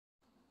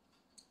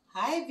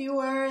Hi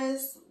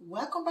viewers,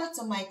 welcome back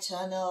to my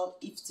channel.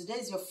 If today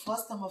is your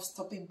first time of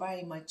stopping by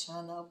in my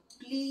channel,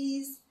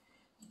 please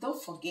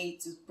don't forget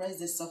to press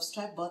the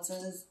subscribe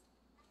buttons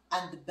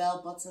and the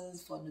bell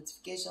buttons for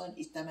notification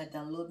each time I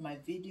download my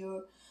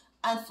video.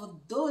 And for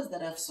those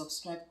that have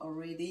subscribed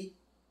already,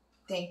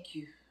 thank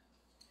you.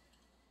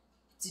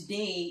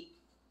 Today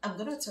I'm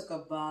going to talk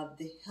about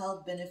the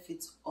health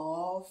benefits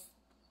of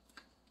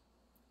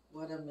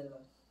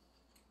watermelon.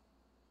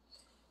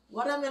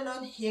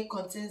 Watermelon here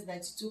contains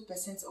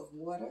 92% of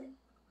water,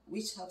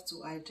 which helps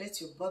to hydrate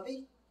your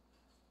body.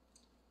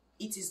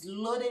 It is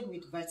loaded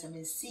with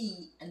vitamin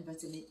C and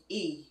vitamin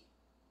A,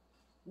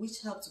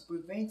 which help to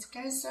prevent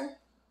cancer.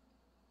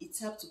 It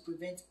helps to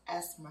prevent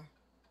asthma.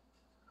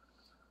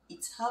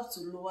 It helps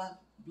to lower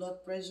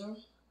blood pressure.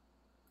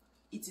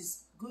 It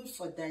is good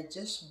for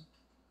digestion.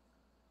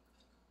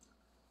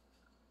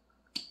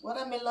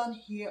 Watermelon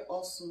here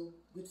also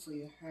good for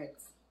your heart.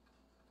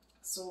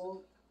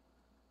 So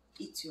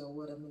eat your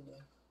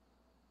watermelon.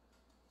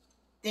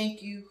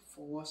 Thank you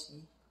for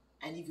watching,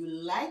 and if you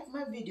like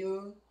my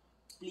video,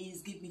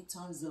 please give me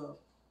thumbs up,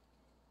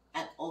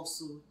 and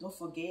also don't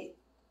forget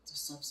to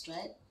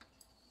subscribe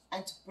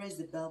and to press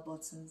the bell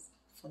buttons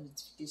for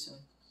notification.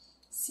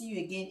 See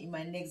you again in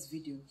my next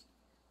video.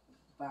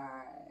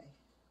 Bye.